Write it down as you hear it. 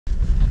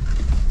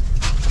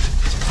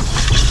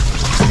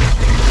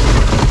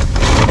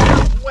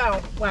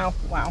wow,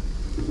 wow.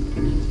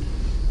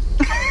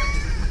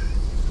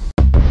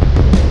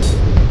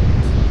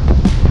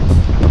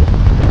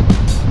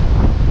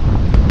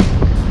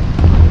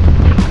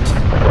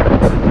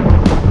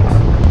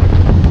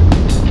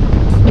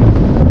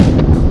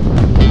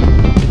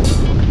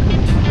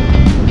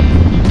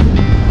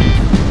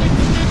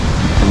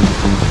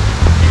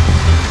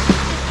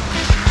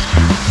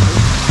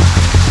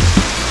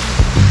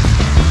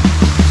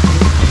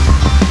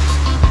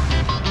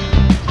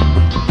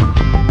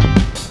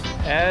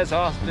 As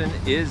often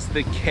is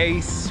the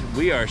case,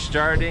 we are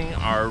starting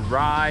our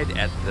ride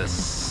at the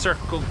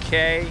Circle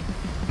K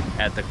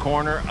at the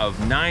corner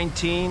of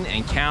 19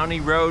 and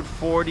County Road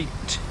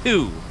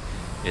 42.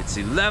 It's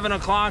 11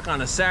 o'clock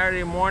on a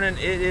Saturday morning.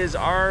 It is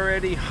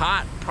already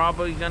hot,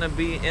 probably gonna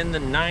be in the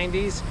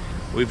 90s.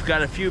 We've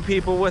got a few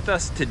people with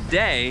us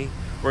today.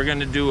 We're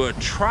gonna do a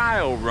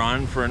trial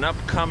run for an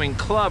upcoming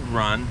club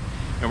run,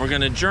 and we're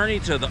gonna journey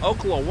to the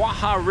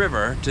Ocklawaha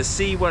River to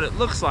see what it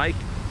looks like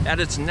at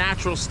its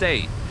natural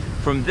state.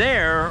 From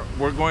there,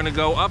 we're going to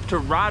go up to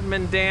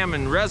Rodman Dam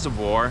and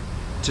Reservoir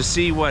to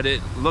see what it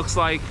looks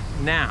like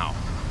now.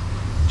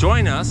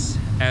 Join us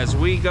as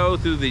we go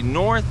through the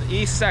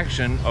northeast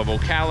section of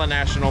Ocala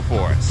National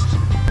Forest.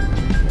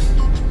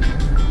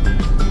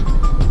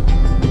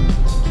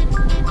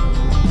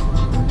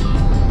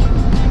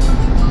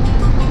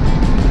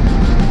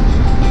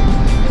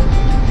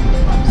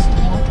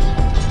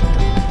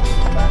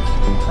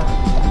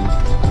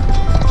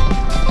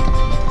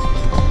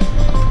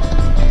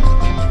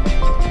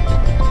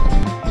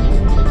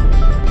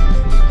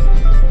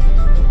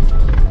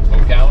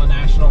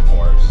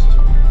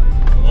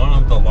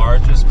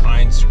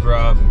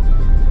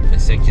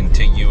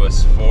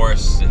 Contiguous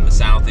forests in the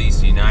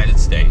southeast United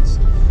States.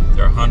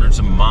 There are hundreds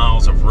of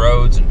miles of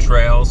roads and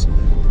trails.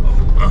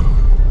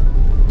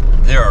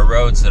 There are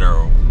roads that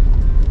are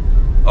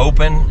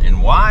open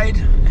and wide,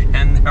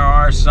 and there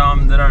are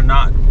some that are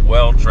not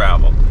well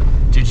traveled.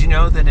 Did you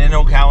know that in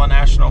Ocala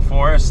National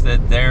Forest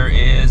that there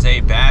is a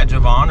badge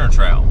of honor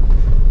trail?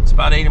 It's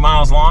about 80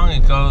 miles long.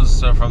 It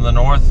goes from the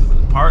north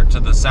part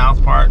to the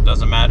south part.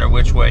 Doesn't matter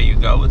which way you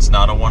go. It's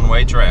not a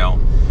one-way trail,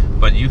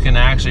 but you can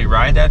actually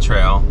ride that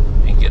trail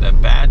and get a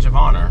badge of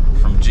honor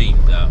from Jeep.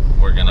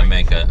 We're gonna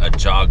make a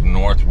jog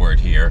northward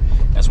here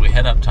as we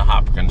head up to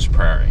Hopkins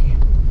Prarie.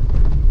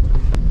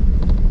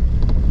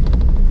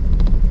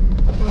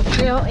 Well,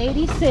 Trail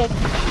 86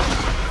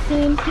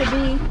 seems to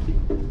be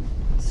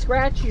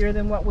scratchier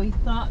than what we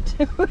thought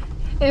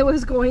it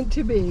was going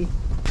to be.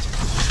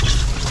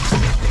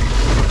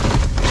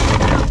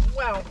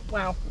 Wow,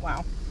 wow,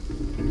 wow.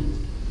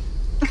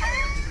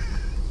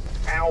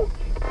 Ouch.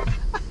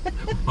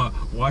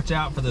 Watch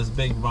out for this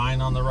big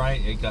vine on the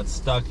right. It got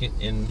stuck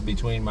in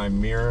between my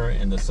mirror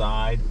and the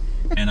side,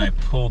 and I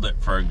pulled it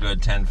for a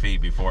good 10 feet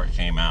before it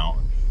came out.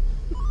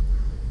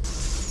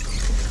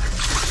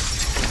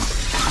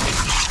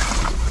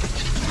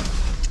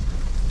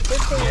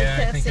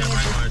 Yeah, I think I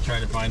might want to try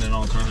to find an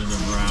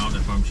alternative route.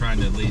 If I'm trying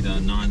to lead a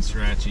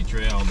non-scratchy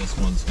trail, this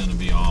one's going to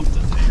be off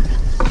the table.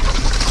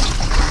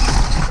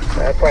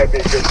 That'd probably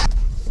be good.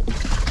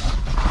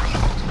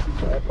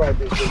 That'd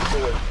probably be good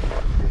too.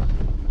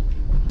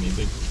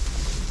 Big,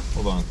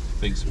 hold on,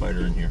 big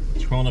spider in here.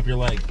 It's crawling up your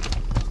leg.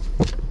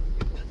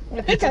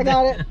 I think I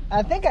got it.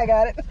 I think I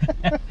got it.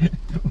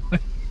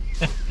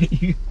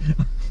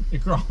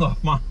 It crawled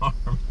off my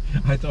arm.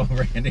 I told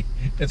Randy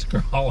it's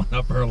crawling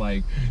up her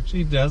leg.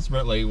 She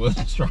desperately was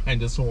trying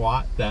to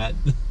swat that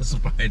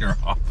spider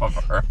off of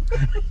her.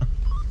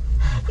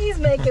 He's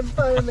making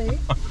fun of me.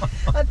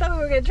 I thought we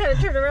were going to try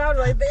to turn around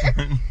right there.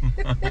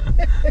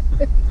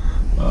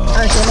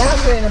 Alright, so now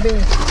it's going to be...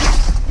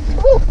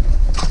 Woo!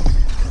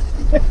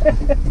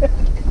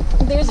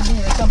 There's a bee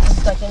or something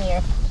stuck in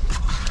here.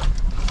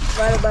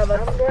 Right above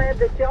us. I'm glad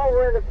that y'all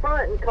were in the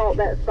front and caught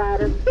that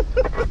spider.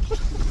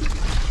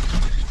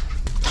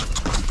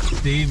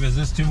 Steve, is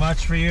this too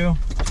much for you?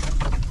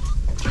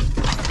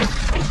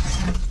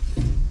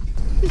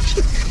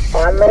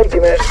 I'm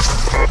making it.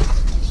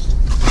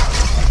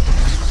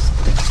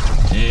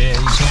 Yeah,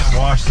 you can't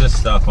wash this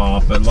stuff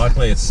off, but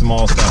luckily it's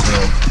small stuff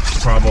that'll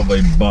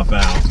probably buff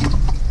out.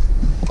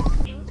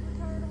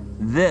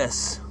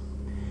 This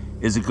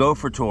is a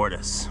gopher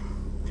tortoise.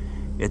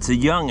 It's a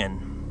youngin'.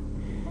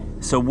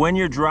 So when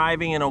you're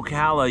driving in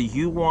Ocala,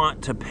 you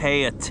want to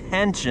pay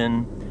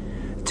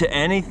attention to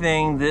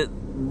anything that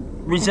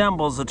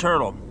resembles a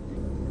turtle.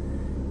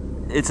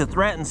 It's a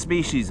threatened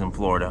species in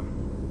Florida,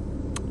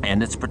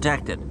 and it's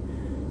protected.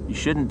 You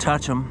shouldn't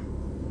touch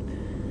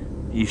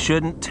them. You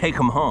shouldn't take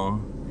them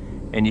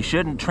home, and you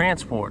shouldn't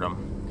transport them.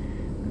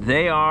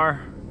 They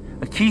are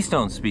a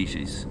keystone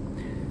species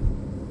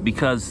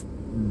because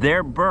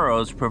their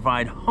burrows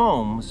provide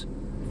homes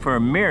for a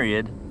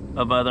myriad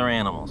of other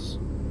animals.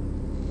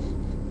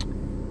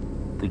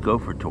 The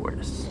gopher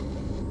tortoise.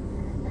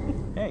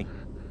 Hey,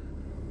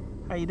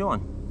 how you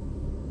doing?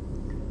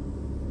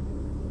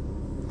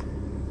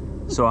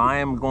 So I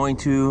am going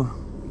to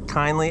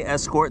kindly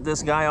escort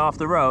this guy off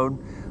the road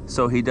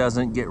so he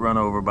doesn't get run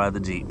over by the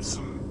Jeeps.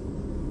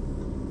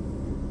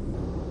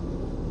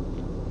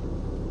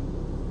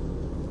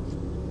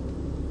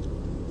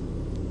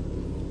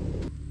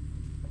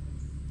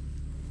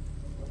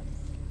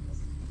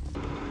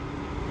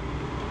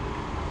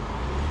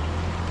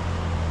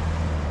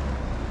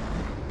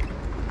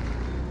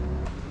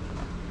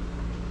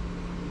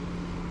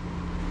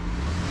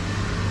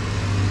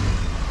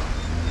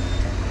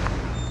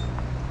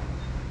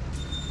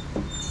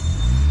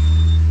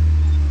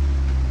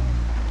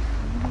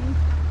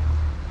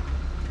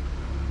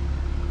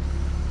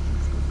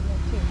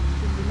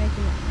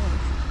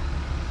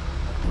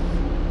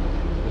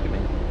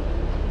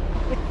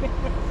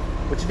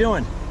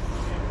 doing?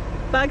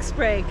 Bug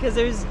spray, because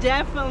there's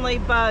definitely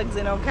bugs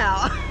in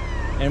Ocala.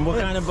 And what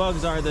kind of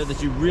bugs are there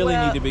that you really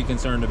need to be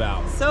concerned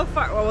about? So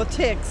far, well,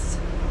 ticks.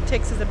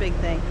 Ticks is a big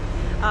thing.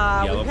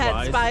 We've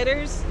had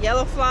spiders,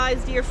 yellow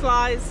flies, deer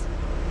flies.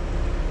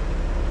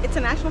 It's a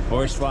national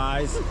forest.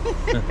 Horse flies.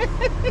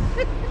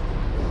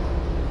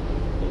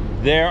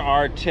 There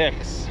are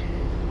ticks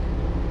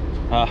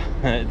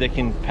that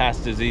can pass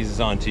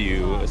diseases on to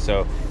you.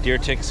 So deer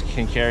ticks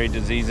can carry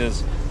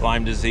diseases,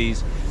 Lyme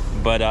disease,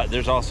 but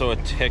there's also a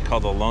tick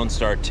called the Lone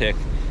Star tick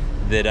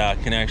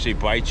that can actually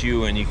bite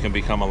you, and you can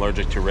become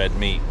allergic to red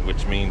meat,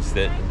 which means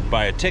that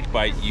by a tick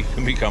bite you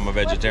can become a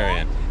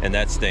vegetarian, and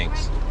that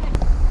stinks.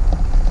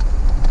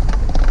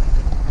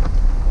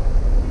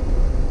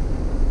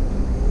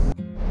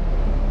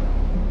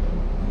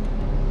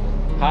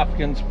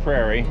 Hopkins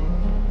Prarie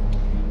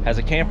has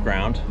a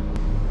campground.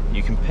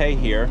 You can pay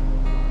here,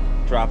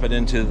 drop it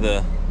into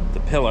the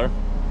pillar,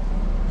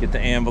 get the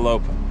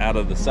envelope out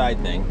of the side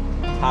thing.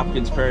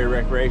 Hopkins Prarie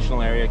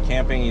Recreational Area,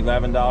 camping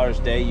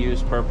 $11, day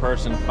use per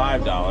person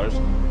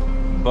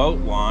 $5, boat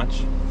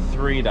launch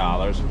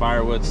 $3,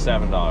 firewood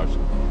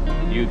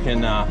 $7. You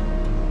can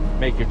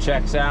make your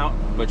checks out,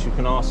 but you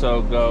can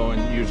also go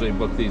and usually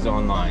book these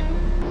online.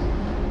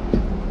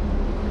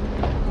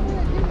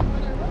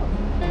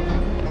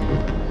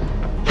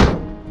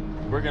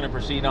 We're going to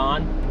proceed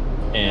on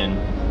and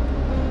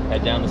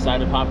head down the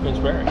side of Hopkins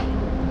Prarie.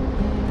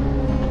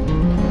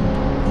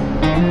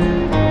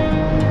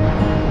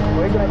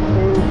 We're going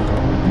to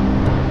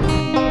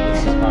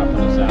This is popping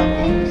us out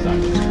on the side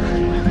of the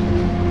prairie.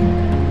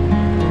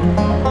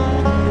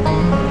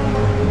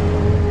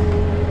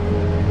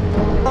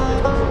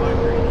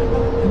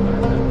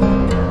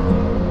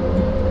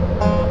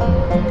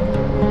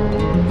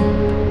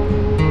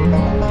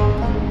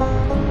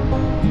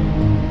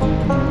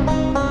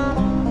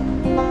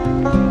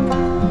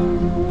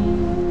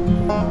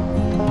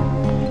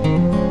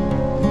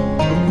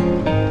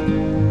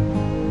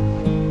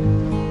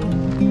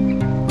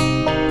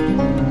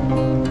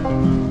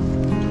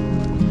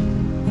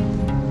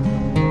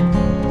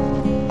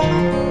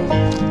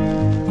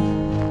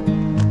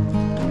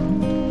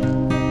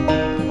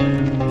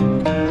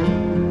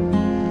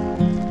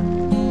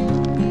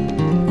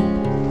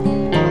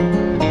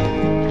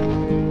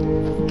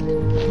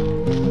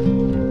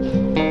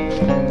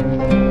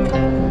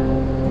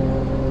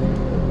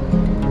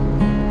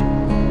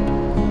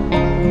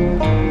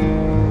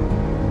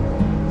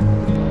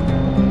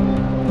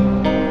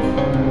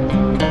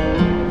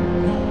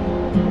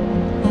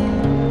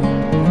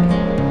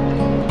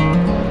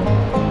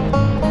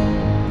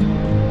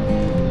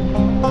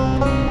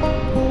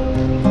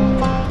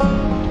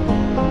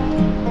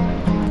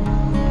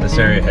 This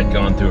area had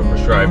gone through a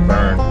prescribed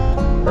burn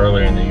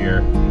earlier in the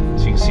year,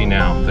 so you can see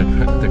now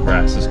the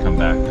grass has come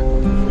back.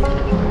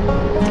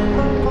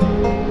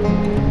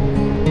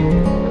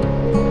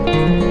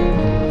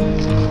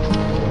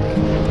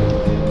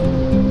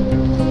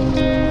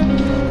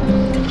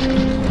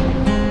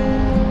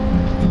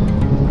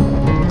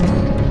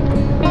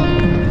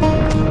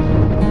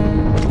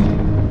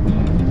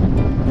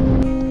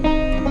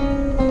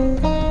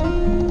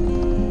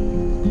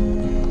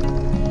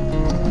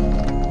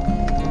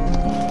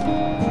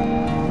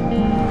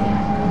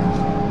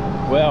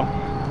 Well,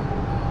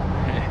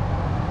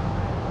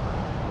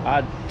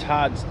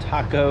 Todd's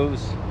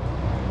Tacos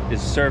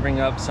is serving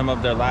up some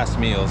of their last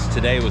meals.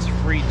 Today was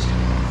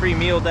free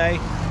meal day.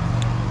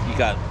 You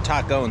got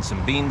taco and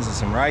some beans and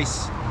some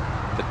rice.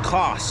 The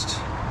cost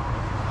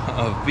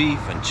of beef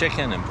and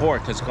chicken and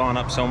pork has gone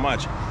up so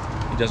much,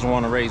 he doesn't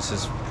want to raise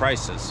his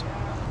prices.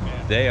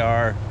 They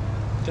are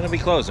going to be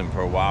closing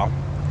for a while.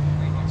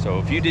 So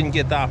if you didn't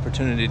get the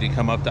opportunity to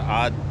come up to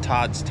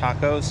Todd's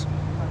Tacos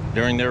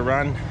during their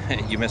run,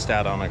 you missed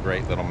out on a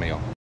great little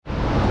meal.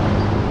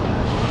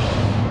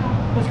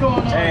 What's going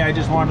on? Hey, I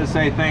just wanted to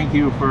say thank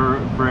you for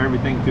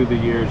everything through the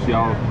years.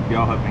 Y'all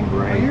have been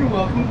great. Oh, you're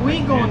welcome. We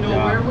ain't going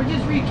nowhere. We're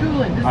just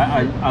retooling.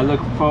 I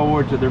look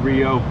forward to the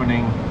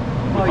reopening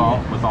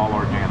with all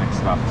organic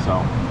stuff.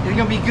 So it's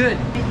gonna be good.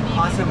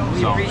 Awesome.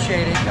 We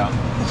appreciate it. Yeah,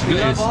 We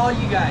love all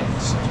you guys.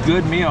 It's a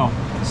good meal.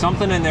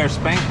 Something in there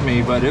spanked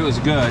me, but it was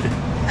good.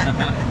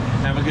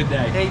 Have a good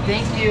day. Hey,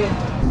 thank you.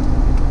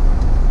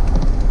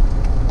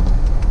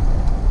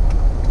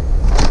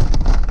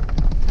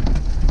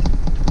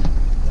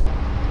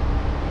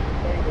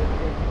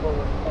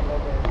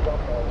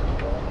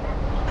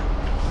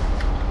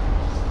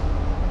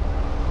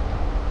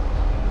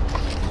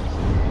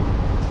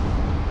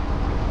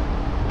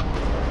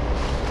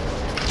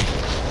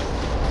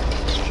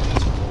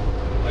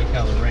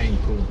 How the rain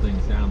cooled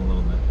things down a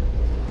little bit.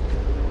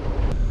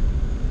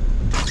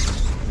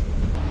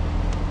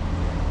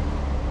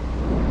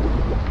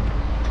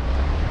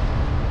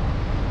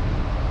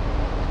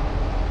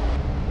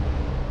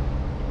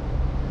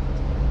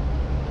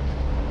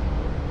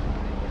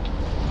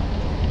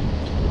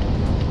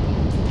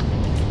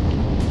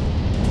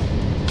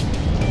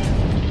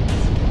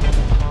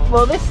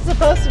 Well, this is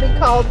supposed to be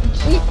called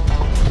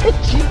the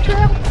Jeep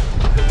Trail.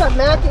 thought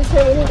Matthew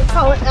said we need to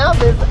call it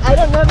Elvis. I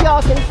don't know if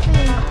y'all can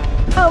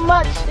see how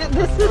much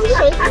this is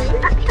shaking.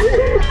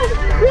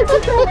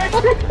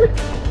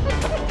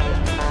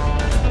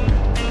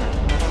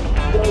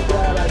 So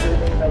glad I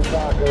didn't eat no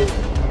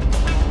tacos.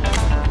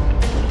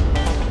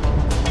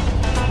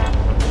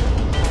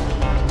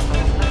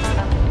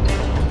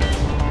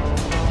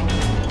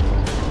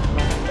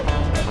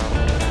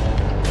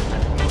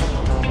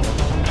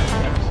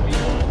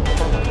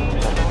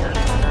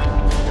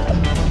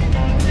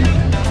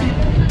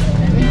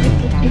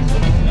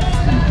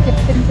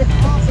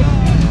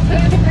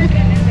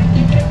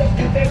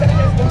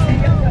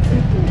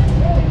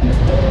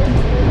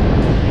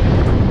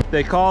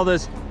 They call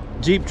this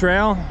Jeep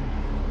Trail,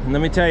 and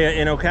let me tell you,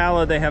 in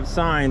Ocala they have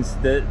signs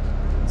that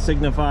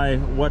signify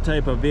what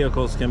type of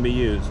vehicles can be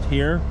used.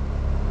 Here,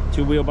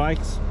 two-wheel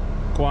bikes,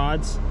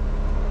 quads,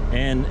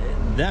 and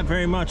that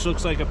very much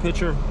looks like a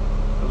picture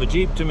of a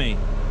Jeep to me.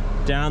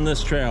 Down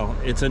this trail,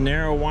 it's a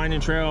narrow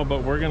winding trail,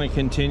 but we're going to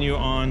continue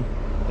on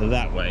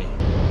that way.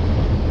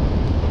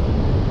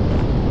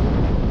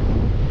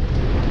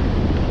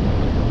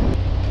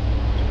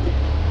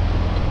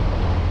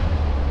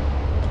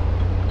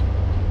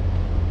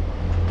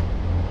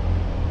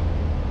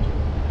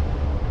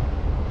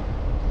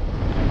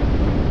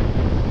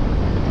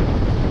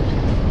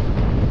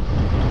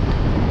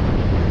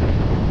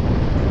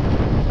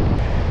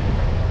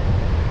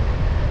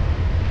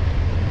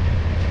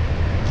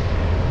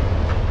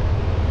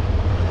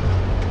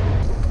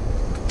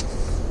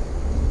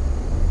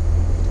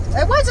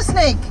 It was a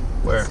snake.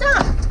 Where?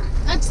 Stop.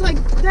 That's like,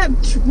 that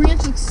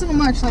branch looks so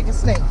much like a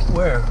snake.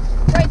 Where?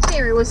 Right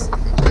there. It was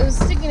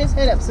sticking his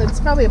head up, so it's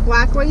probably a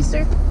black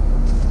racer.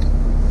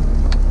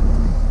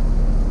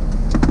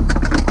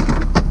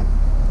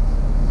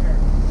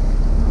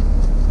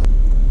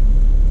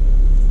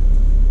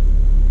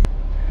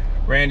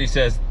 Randy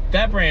says,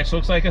 that branch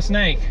looks like a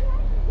snake.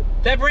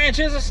 That branch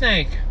is a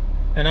snake.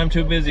 And I'm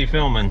too busy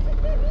filming.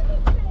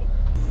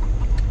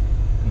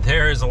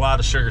 There is a lot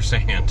of sugar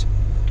sand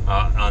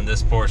on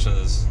this portion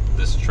of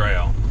this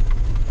trail.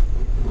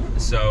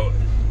 So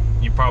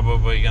you're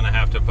probably gonna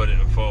have to put it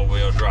in full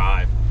wheel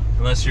drive,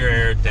 unless you're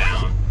aired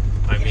down.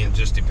 I mean, it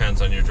just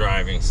depends on your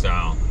driving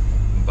style.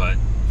 But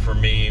for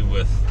me,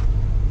 with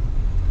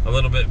a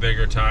little bit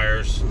bigger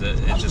tires,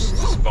 it's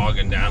just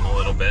bogging down a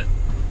little bit.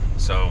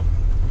 So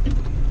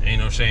ain't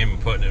no shame in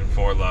putting it in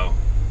 4 low.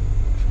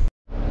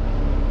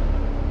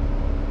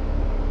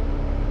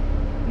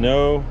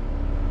 No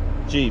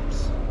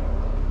Jeeps.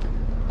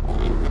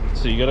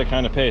 So you got to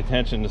kind of pay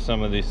attention to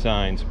some of these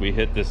signs. We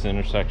hit this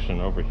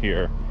intersection over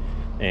here,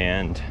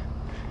 and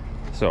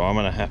so I'm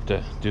gonna have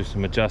to do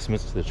some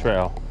adjustments to the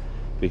trail,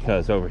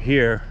 because over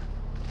here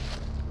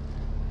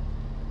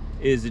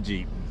is a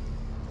Jeep.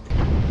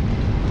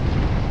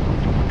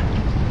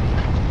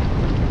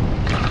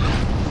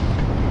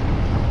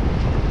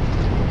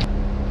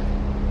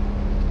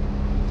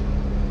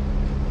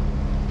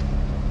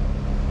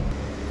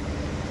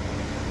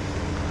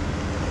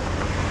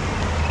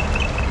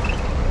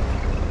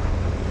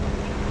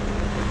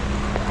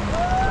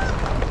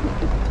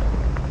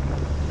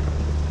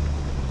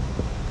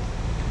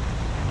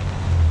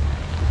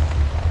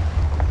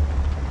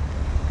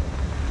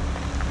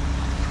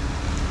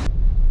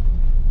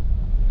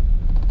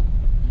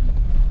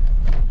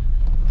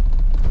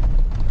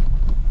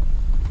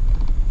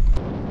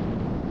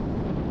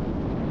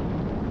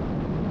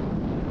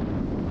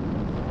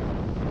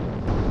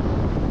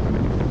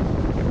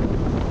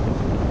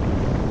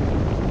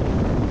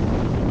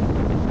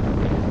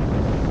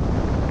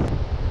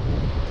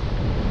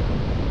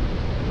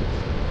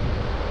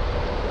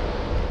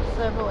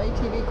 Several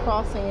ATV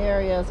crossing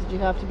areas that you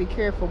have to be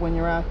careful when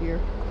you're out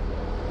here.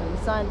 And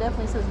the sign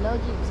definitely says no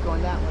Jeeps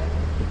going that way.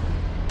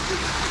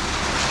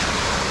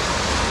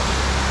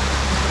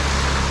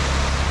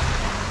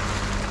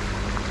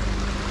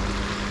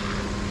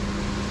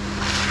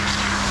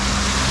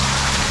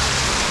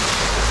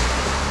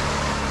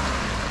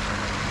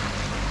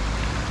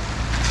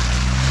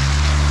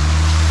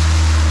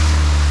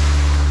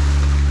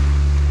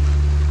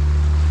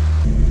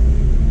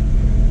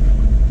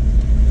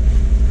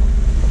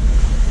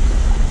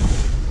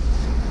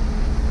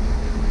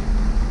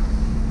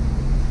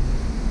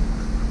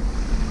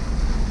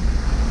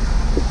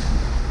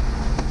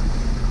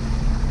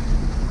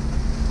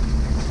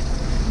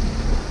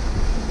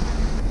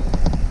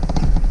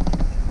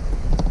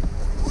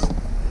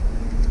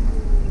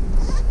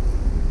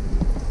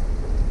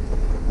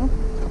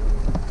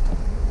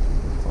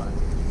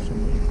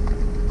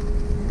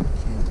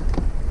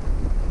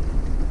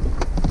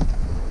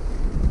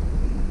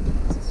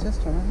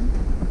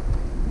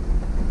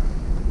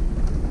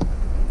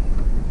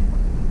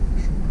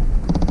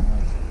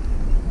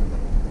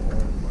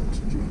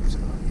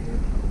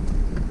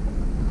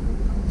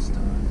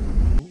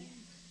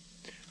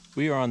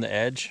 We are on the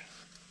edge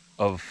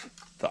of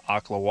the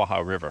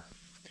Ocklawaha River.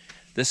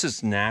 This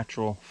is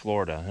natural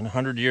Florida, and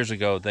 100 years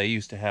ago they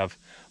used to have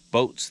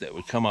boats that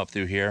would come up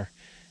through here,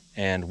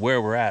 and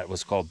where we're at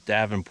was called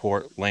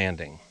Davenport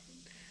Landing.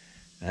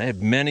 I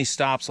have many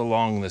stops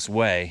along this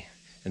way,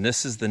 and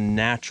this is the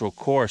natural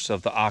course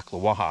of the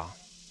Ocklawaha.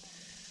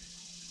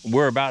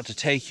 We're about to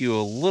take you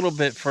a little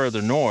bit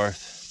further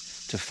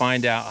north to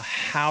find out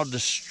how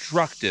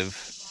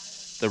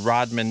destructive the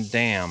Rodman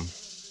Dam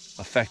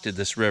affected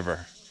this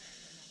river.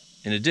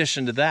 In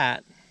addition to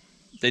that,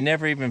 they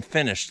never even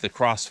finished the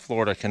Cross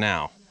Florida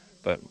Canal,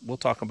 but we'll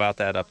talk about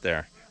that up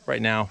there.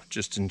 Right now,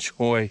 just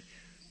enjoy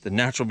the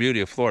natural beauty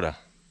of Florida,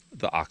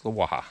 the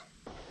Ocklawaha.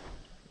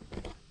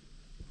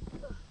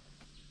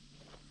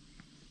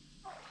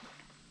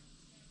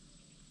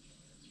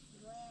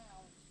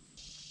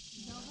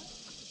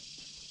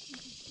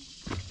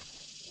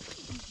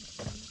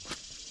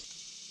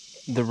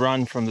 The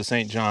run from the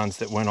St. John's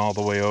that went all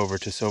the way over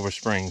to Silver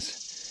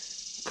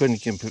Springs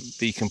couldn't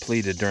be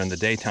completed during the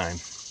daytime.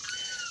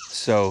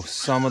 So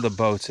some of the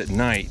boats at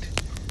night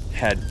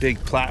had big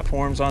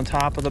platforms on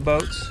top of the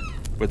boats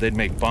where they'd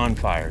make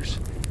bonfires.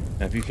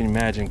 Now if you can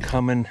imagine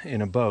coming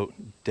in a boat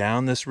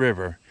down this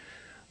river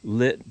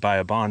lit by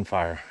a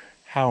bonfire,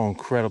 how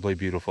incredibly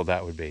beautiful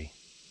that would be.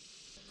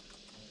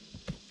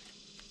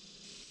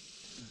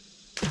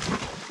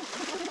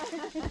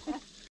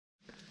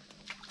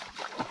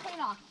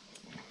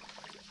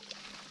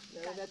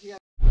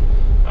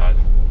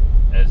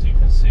 As you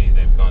can see,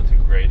 they've gone through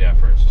great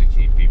efforts to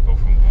keep people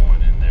from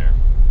going in there.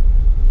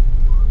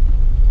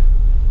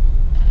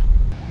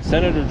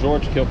 Senator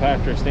George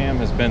Kilpatrick's dam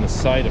has been a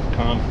site of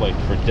conflict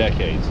for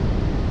decades.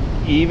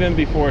 Even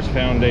before its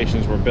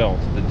foundations were built,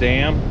 the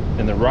dam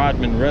and the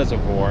Rodman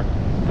Reservoir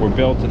were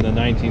built in the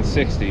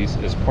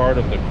 1960s as part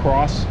of the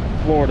Cross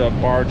Florida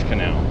Barge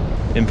Canal.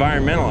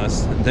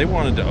 Environmentalists, they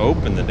wanted to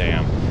open the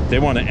dam. They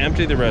want to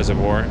empty the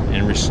reservoir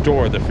and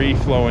restore the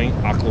free-flowing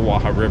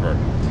Ocklawaha River.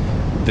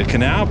 The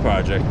canal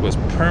project was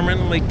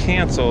permanently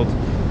canceled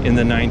in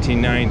the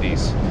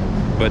 1990s,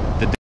 but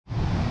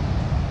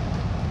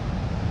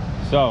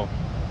so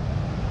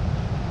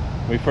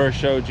we first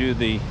showed you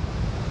the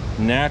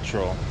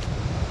natural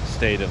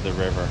state of the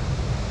river.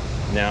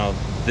 Now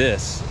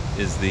this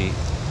is the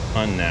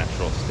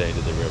unnatural state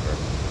of the river.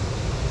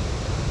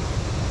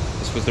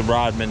 This was the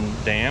Rodman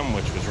Dam,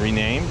 which was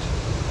renamed,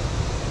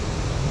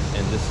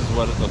 and this is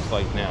what it looks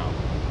like now.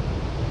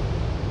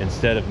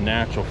 Instead of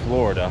natural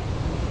Florida,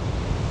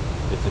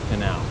 it's a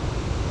canal.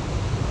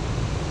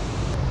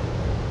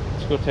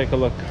 Let's go take a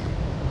look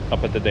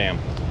up at the dam.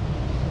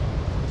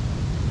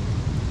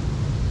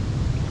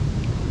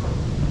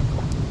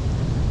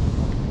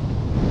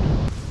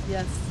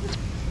 Yes.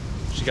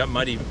 She got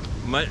muddy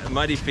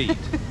feet.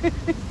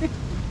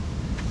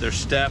 There's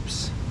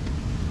steps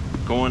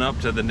going up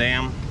to the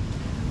dam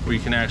where you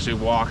can actually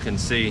walk and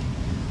see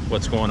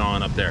what's going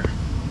on up there.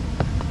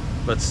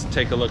 Let's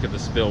take a look at the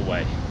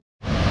spillway.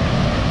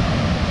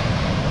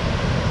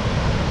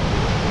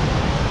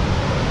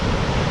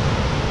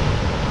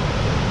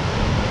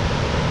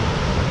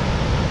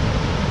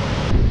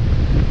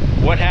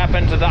 What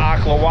happened to the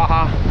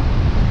Ocklawaha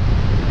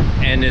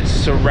and its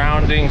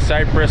surrounding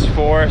cypress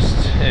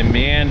forest and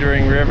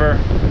meandering river?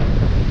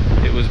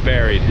 It was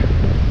buried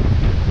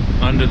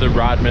under the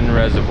Rodman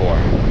Reservoir.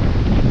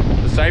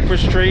 The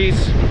cypress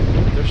trees,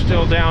 they're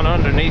still down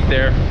underneath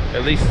there,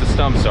 at least the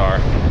stumps are.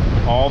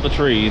 All the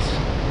trees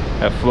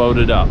have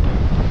floated up.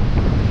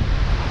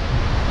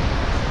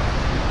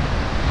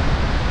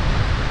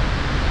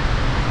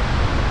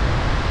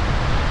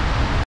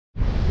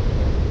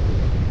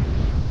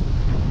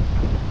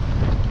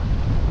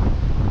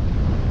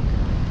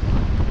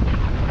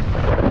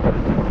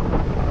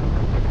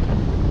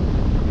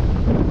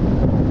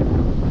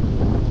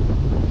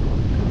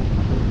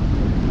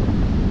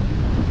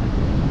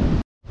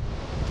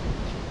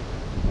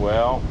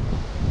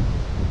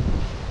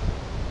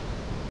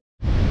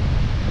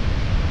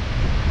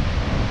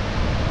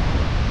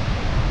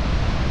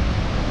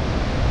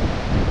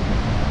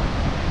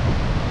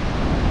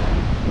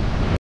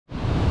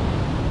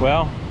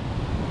 Well,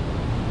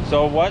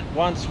 so what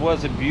once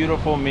was a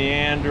beautiful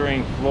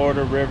meandering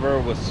Florida river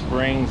with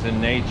springs and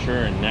nature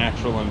and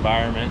natural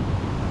environment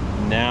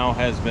now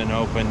has been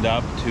opened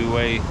up to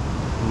a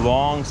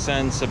long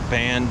since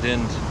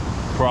abandoned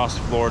Cross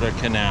Florida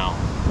Canal.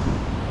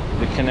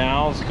 The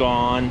canal's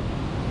gone.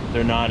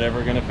 They're not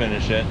ever going to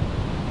finish it.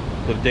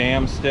 The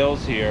dam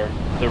still's here.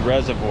 The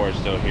reservoir's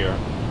still here.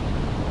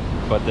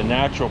 But the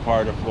natural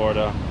part of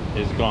Florida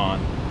is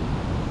gone.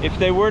 If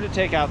they were to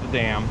take out the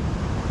dam,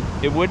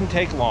 it wouldn't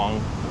take long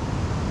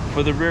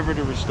for the river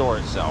to restore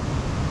itself.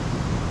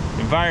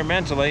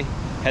 Environmentally,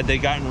 had they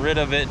gotten rid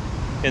of it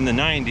in the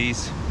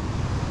 90s,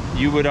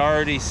 you would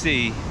already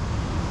see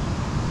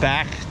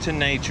back to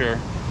nature,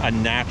 a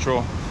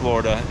natural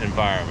Florida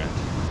environment.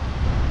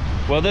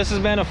 Well, this has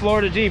been a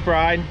Florida Jeep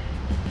Ride.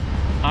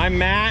 I'm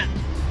Matt.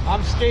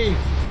 I'm Steve.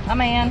 I'm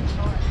Ann.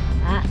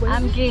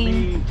 I'm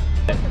Jean.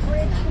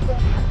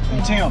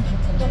 I'm Tim.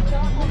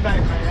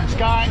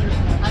 Scott.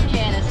 I'm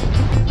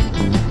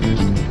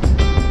Janice.